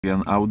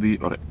an Audi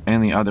or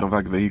any other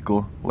VAG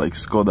vehicle like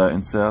Skoda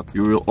and Seat,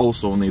 you will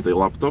also need a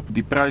laptop.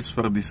 The price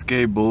for this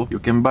cable, you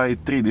can buy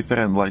 3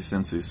 different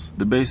licenses.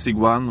 The basic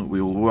one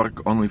will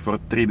work only for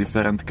 3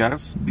 different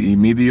cars. The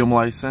medium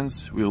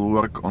license will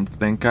work on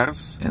 10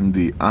 cars, and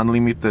the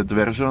unlimited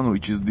version,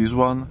 which is this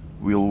one,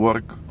 will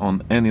work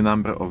on any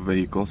number of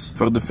vehicles.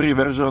 For the free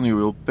version you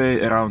will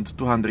pay around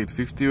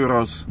 250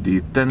 euros,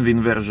 the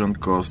 10-win version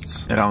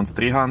costs around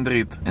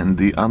 300, and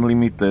the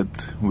unlimited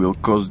will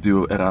cost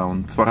you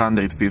around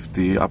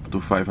 450 up to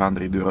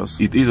 500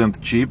 euros. It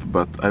isn't cheap,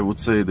 but I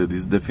would say that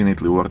it's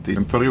definitely worth it.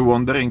 And for you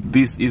wondering,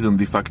 this isn't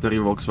the factory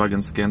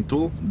Volkswagen scan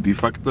tool. The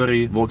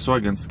factory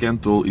Volkswagen scan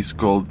tool is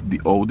called the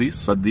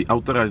Audis, but the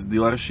authorized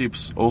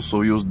dealerships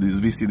also use this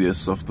VCDS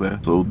software,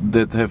 so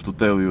that have to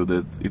tell you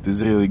that it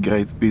is really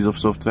great piece of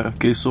software.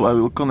 Okay, so I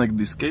will connect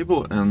this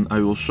cable and I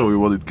will show you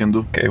what it can do.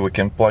 Okay, we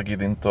can plug it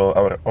into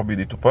our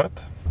OBD2 port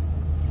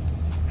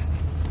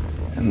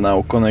and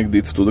now connect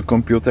it to the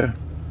computer.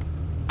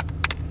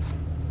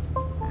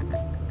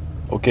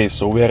 Okay,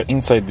 so we are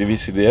inside the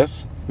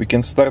VCDS. We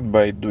can start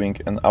by doing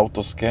an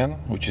auto scan,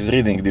 which is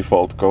reading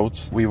default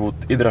codes. We would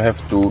either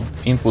have to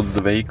input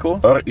the vehicle,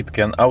 or it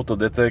can auto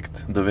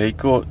detect the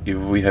vehicle if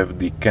we have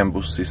the CAN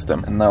bus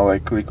system. And now I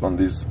click on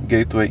this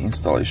gateway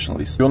installation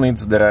list.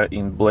 Units that are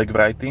in black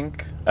writing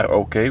are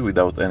okay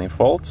without any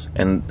faults,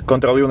 and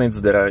control units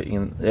that are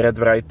in red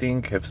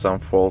writing have some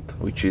fault,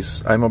 which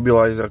is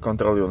immobilizer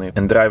control unit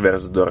and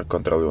driver's door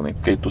control unit.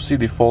 Okay, to see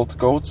the fault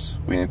codes,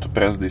 we need to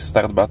press the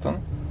start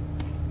button.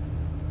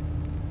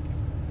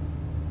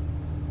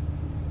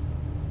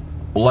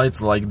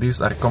 Lights like this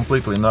are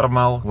completely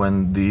normal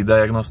when the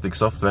diagnostic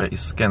software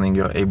is scanning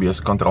your ABS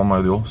control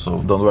module,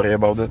 so don't worry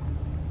about that.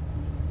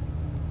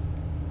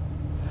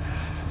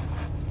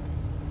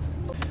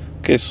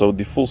 Okay, so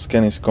the full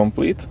scan is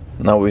complete.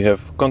 Now we have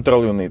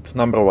control unit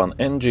number 1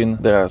 engine.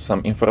 There are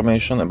some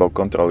information about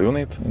control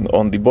unit. And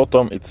on the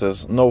bottom it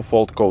says no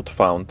fault code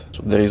found.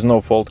 So there is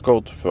no fault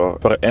code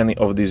for any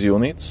of these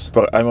units.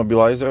 For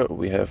immobilizer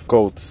we have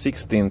code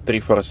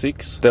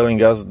 16346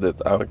 telling us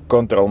that our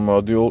control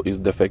module is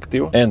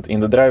defective. And in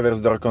the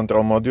driver's door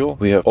control module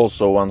we have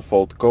also one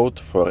fault code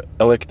for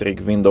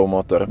electric window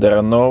motor. There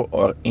are no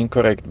or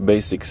incorrect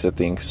basic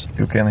settings.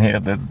 You can hear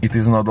that it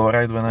is not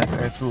alright when I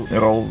try to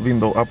roll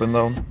window up and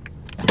down.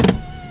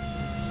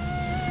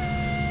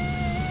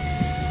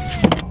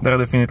 There are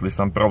definitely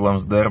some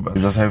problems there, but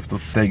you just have to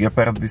take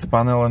apart this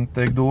panel and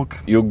take the look.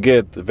 You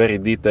get very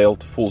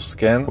detailed full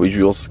scan, which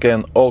will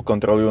scan all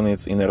control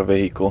units in your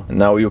vehicle.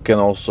 Now you can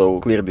also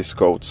clear these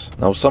codes.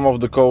 Now some of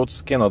the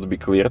codes cannot be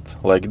cleared,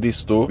 like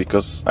these two,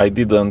 because I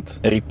didn't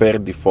repair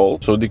the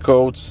fault. So the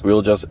codes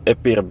will just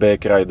appear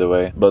back right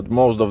away. But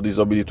most of these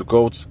OBD2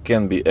 codes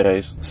can be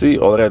erased. See,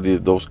 already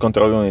those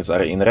control units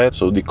are in red,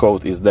 so the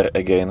code is there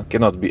again.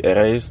 Cannot be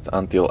erased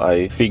until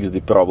I fix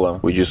the problem,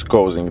 which is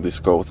causing this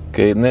code.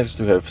 Okay, next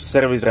we have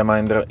service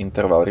reminder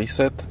interval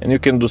reset, and you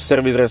can do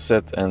service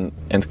reset and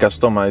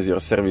customize your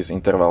service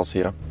intervals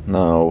here.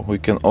 Now we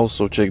can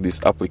also check these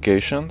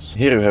applications.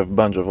 Here you have a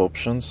bunch of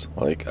options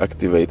like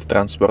activate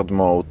transport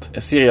mode,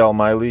 a serial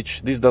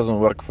mileage. This doesn't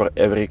work for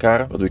every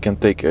car, but we can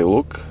take a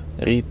look.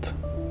 Read.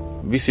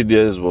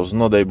 VCDS was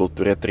not able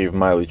to retrieve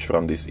mileage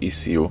from this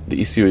ECU.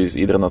 The ECU is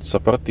either not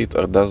supported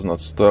or does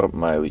not store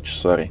mileage,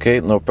 sorry.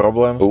 Okay, no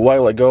problem. A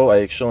while ago I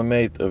actually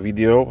made a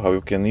video how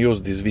you can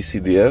use this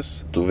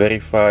VCDS to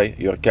verify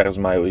your car's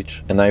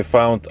mileage. And I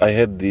found I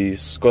had the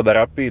Skoda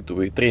Rapid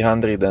with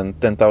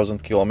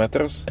 310,000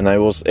 kilometers, and I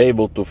was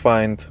able to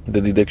find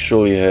that it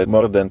actually had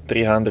more than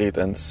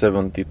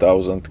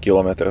 370,000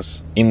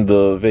 kilometers in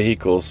the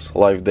vehicle's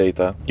live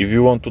data. If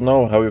you want to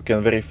know how you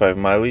can verify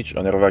mileage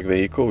on your VAG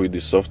vehicle with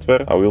this software,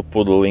 I will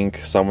put a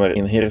link somewhere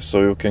in here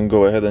so you can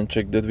go ahead and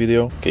check that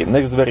video. Okay,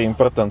 next very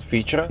important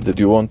feature that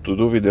you want to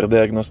do with your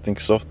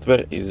diagnostic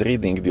software is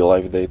reading the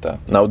live data.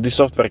 Now this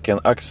software can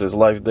access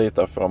live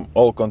data from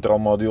all control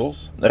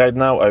modules. Right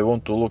now I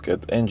want to look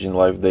at engine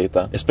live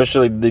data,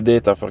 especially the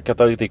data for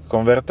catalytic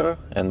converter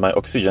and my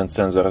oxygen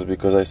sensors,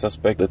 because I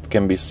suspect that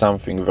can be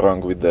something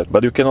wrong with that.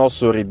 But you can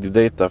also read the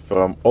data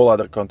from all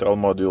other control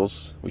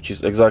modules, which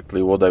is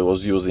exactly what I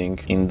was using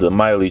in the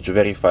mileage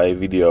verify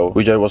video,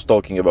 which I was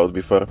talking about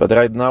before. But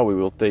right now we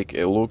will take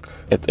a look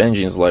at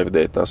engine's live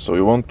data. So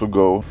you want to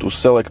go to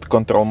select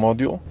control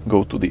module,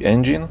 go to the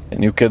engine,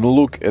 and you can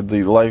look at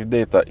the live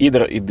data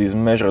either in these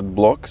measured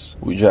blocks,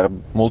 which are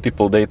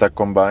multiple data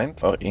combined,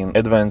 or in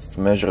advanced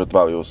measured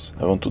values.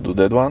 I want to do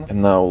that one.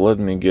 And now let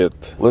me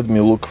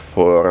look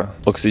for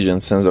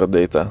oxygen sensor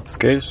data.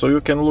 Okay, so you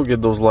can look at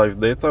those live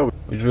data,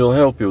 which will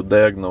help you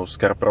diagnose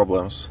car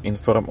problems in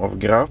form of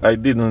graph. I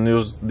didn't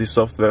use this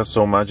software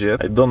so much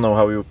yet. I don't know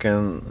how you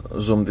can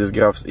zoom these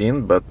graphs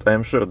in, but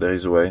I'm sure there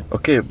is a way.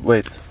 Okay,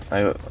 wait,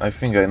 I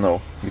think I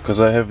know, because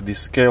I have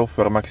this scale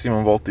for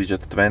maximum voltage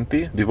at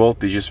 20. The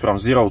voltage is from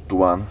 0 to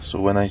 1, so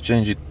when I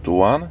change it to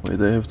 1,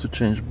 wait, I have to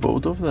change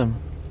both of them?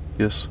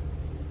 Yes.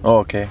 Oh,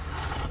 okay.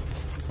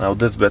 Now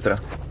that's better.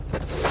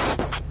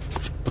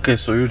 Okay,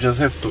 so you just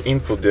have to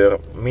input your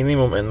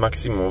minimum and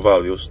maximum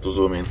values to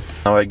zoom in.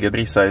 Now I get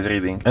precise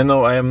reading. I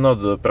know I am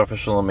not a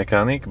professional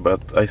mechanic, but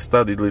I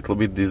studied a little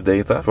bit this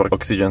data for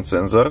oxygen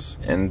sensors,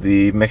 and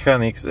the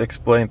mechanics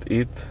explained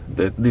it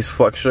that this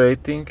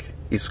fluctuating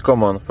is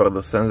common for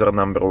the sensor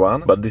number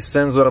 1, but the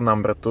sensor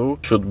number 2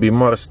 should be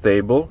more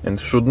stable and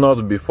should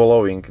not be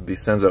following the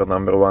sensor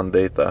number 1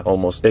 data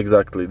almost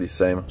exactly the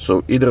same.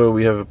 So either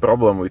we have a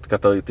problem with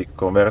catalytic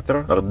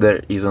converter, or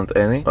there isn't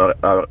any, or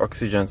our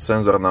oxygen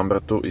sensor number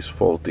 2 is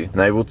faulty.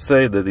 And I would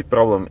say that the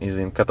problem is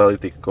in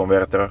catalytic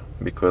converter,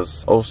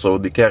 because also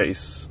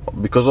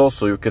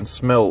you can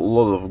smell a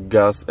lot of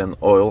gas and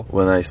oil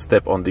when I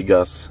step on the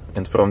gas,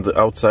 and from the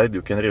outside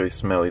you can really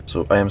smell it.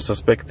 So I am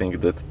suspecting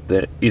that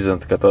there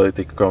isn't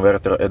catalytic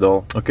converter at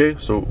all. Okay,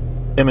 so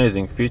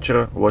amazing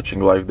feature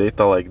watching live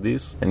data like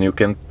this, and you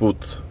can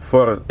put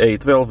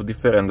 12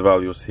 different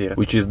values here,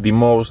 which is the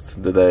most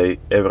that I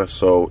ever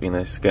saw in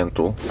a scan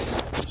tool.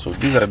 So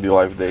these are the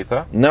live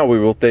data. Now we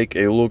will take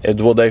a look at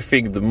what I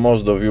think the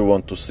most of you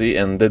want to see,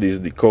 and that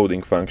is the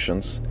coding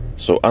functions.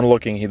 So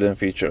unlocking hidden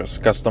features,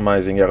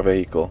 customizing your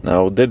vehicle.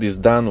 Now that is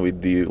done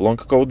with the long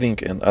coding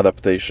and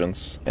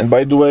adaptations. And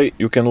by the way,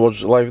 you can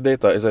watch live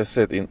data, as I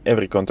said, in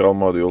every control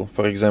module.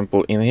 For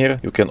example, in here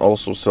you can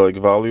also select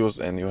values,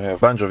 and you have a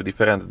bunch of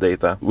different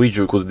data which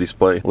you could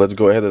display. Let's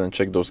go ahead and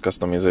check those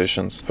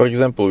customizations. For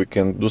example, we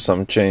can do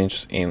some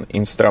changes in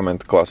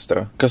instrument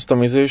cluster.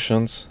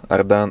 Customizations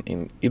are done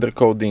in either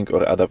coding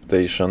or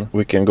adaptation.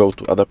 We can go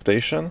to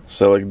adaptation,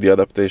 select the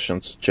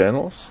adaptations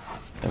channels,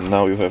 and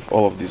now you have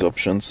all of these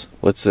options.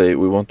 Let's say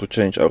we want to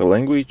change our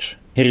language.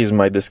 Here is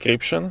my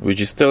description, which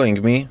is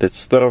telling me that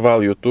store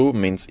value 2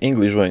 means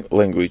English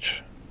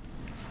language.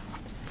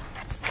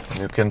 And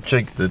you can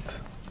check that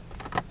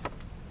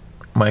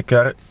my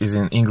car is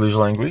in English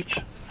language,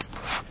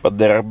 but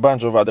there are a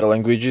bunch of other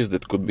languages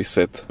that could be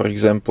set. For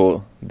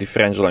example, the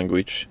French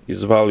language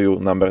is value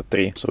number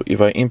 3. So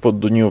if I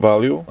input the new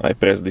value, I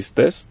press this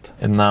test,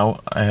 and now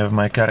I have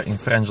my car in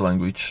French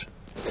language.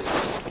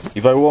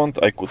 If I want,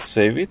 I could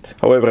save it.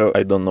 However,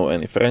 I don't know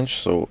any French,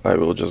 so I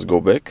will just go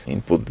back,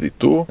 input the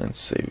 2 and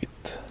save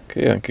it.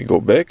 Okay, I can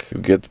go back. You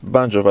get a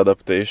bunch of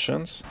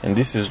adaptations, and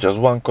this is just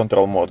one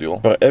control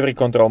module. For every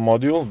control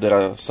module, there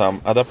are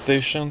some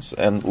adaptations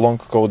and long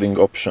coding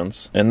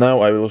options. And now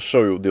I will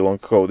show you the long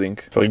coding.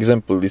 For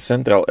example, the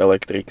central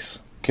electrics.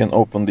 Can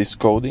open this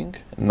coding.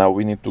 Now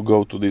we need to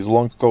go to this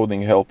long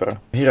coding helper.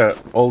 Here are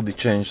all the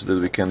changes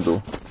that we can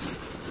do.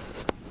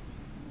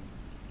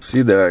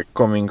 See, they are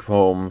coming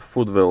home,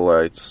 food well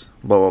lights,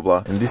 blah blah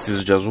blah. And this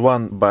is just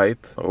one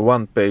byte or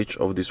one page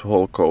of this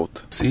whole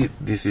code. See,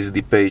 this is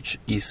the page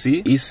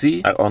EC.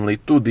 EC are only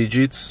 2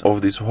 digits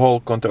of this whole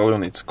control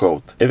unit's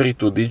code. Every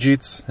 2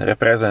 digits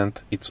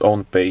represent its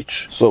own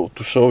page. So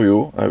to show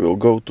you, I will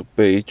go to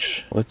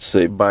page, let's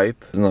say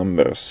byte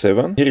number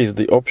 7. Here is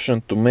the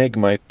option to make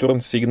my turn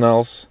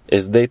signals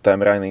as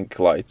daytime running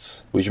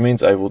lights, which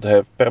means I would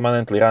have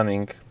permanently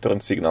running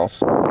turn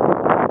signals.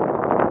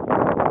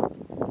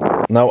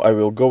 Now I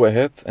will go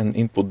ahead and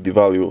input the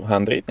value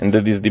 100, and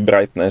that is the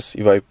brightness.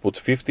 If I put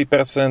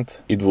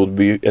 50%, it would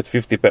be at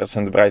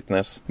 50%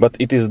 brightness. But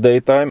it is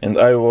daytime and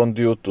I want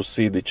you to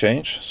see the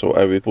change, so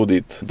I will put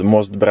it the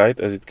most bright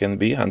as it can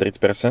be,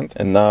 100%.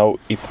 And now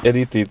it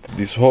edited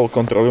this whole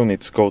control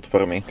unit's code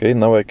for me. Okay,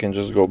 now I can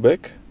just go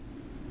back,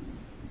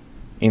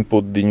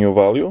 input the new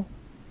value.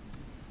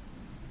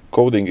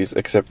 Coding is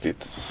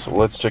accepted. So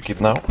let's check it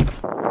now.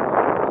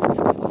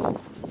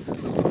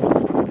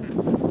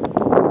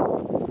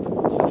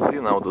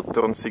 Now the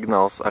turn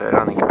signals are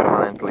running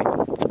permanently.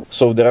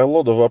 So there are a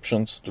lot of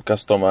options to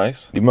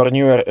customize. The more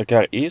newer a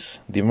car is,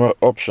 the more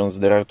options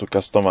there are to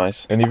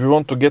customize. And if you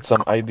want to get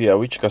some idea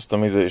which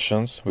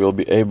customizations will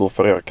be able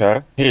for your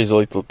car, here is a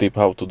little tip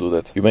how to do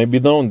that. You may be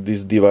known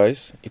this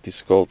device, it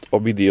is called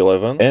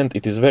OBD11, and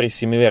it is very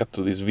similar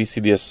to this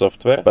VCDS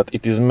software, but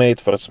it is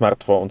made for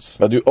smartphones.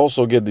 But you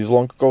also get these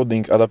long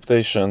coding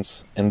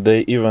adaptations, and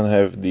they even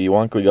have the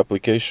one-click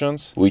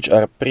applications, which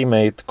are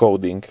pre-made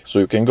coding. So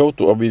you can go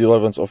to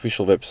OBD11's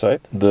official website.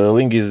 The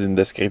link is in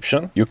the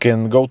description. You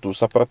can go to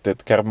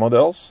supported car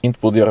models,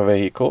 input your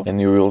vehicle,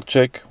 and you will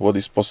check what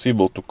is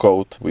possible to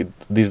code with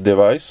this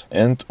device,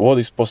 and what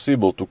is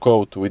possible to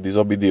code with this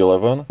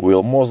OBD11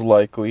 will most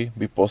likely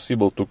be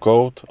possible to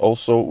code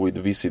also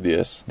with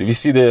VCDS. The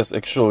VCDS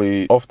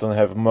actually often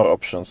have more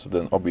options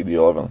than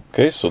OBD11.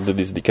 Okay, so that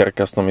is the car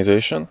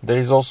customization. There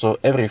is also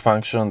every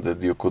function that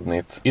you could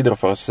need, either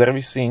for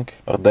servicing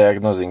or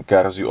diagnosing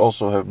cars. You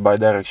also have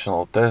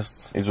bidirectional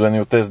tests. It's when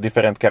you test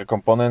different car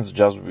components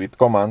just with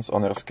commands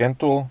on your scan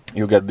tool.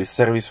 You get the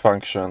service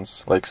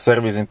functions like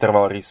service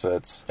interval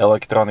resets,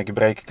 electronic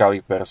brake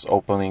calipers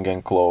opening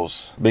and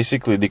close.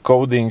 Basically the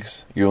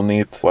codings you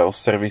need while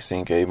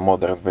servicing a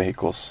modern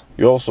vehicles.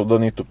 You also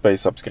don't need to pay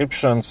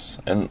subscriptions,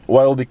 and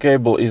while the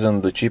cable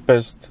isn't the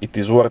cheapest, it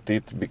is worth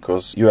it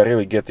because you are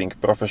really getting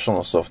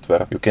professional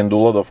software. You can do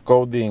a lot of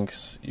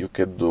codings, you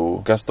can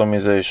do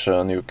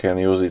customization, you can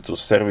use it to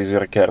service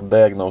your car,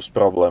 diagnose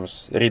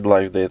problems, read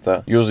live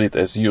data, use it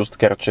as used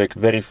car check,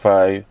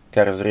 verify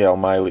car's real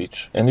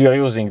mileage. And you are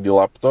using the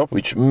laptop,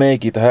 which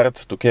make it hard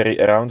to carry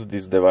around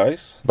this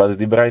device, but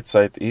the bright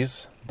side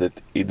is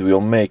that it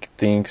will make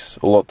things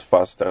a lot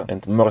faster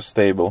and more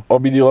stable.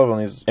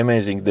 OBD11 is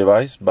amazing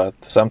device, but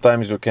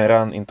sometimes you can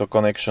run into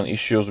connection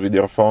issues with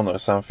your phone or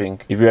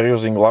something. If you are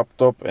using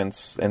laptop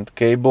and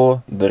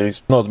cable, there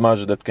is not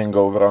much that can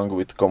go wrong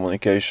with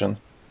communication.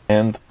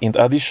 And in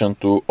addition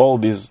to all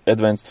these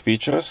advanced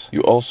features,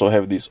 you also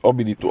have this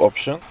OBD2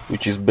 option,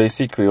 which is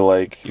basically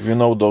like, if you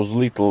know those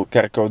little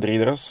car code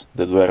readers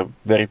that were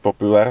very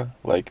popular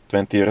like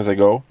 20 years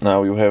ago,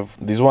 now you have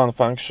this one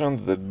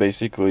function that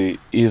basically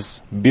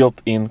is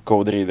built-in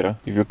code reader.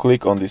 If you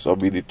click on this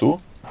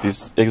OBD2, it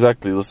is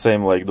exactly the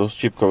same like those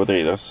cheap code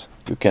readers.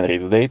 You can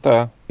read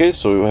data. Okay,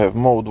 so you have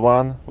mode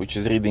 1, which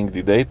is reading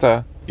the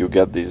data. You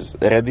got this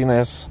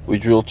readiness,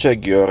 which will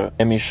check your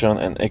emission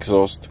and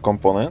exhaust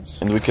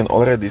components. And we can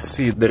already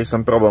see there is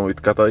some problem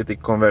with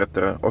catalytic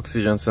converter,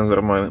 oxygen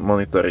sensor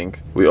monitoring.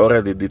 We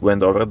already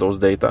went over those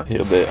data.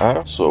 Here they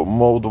are. So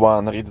mode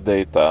 1, read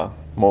data.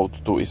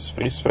 Mode 2 is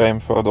freeze frame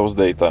for those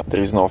data.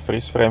 There is no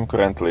freeze frame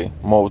currently.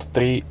 Mode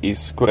 3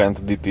 is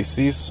current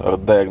DTCs or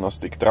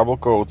diagnostic trouble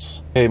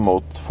codes. Okay,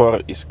 mode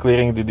 4 is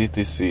clearing the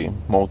DTC.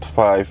 Mode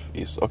 5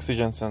 is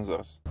oxygen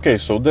sensors. Okay,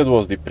 so that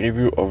was the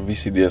preview of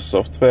VCDS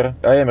software.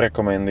 I am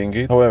recommending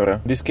it. However,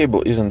 this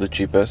cable isn't the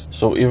cheapest.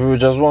 So if you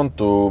just want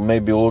to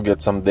maybe look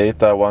at some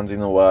data once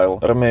in a while,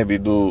 or maybe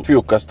do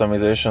few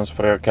customizations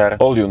for your car,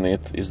 all you need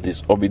is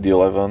this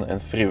OBD11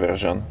 and free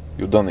version.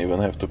 You don't even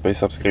have to pay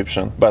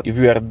subscription. But if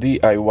you are a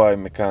DIY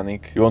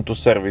mechanic, you want to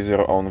service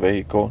your own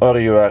vehicle, or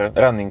you are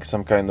running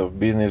some kind of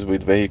business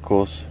with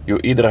vehicles, you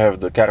either have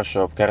the car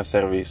shop, car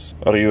service,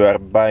 or you are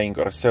buying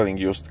or selling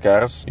used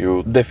cars,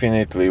 you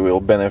definitely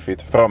will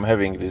benefit from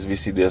having this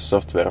VCDS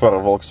software for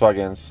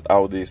Volkswagens,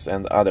 Audis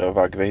and other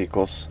VAG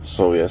vehicles.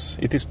 So yes,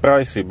 it is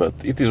pricey, but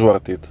it is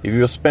worth it. If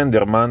you spend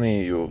your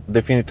money, you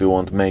definitely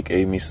won't make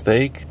a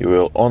mistake. You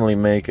will only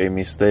make a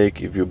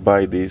mistake if you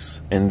buy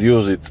this and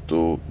use it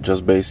to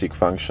just basic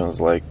functions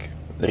like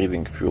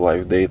reading few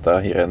live data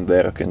here and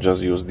there. You can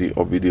just use the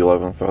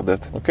OBD11 for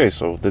that. Okay,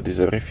 so that is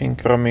everything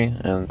from me,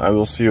 and I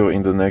will see you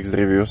in the next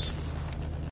reviews.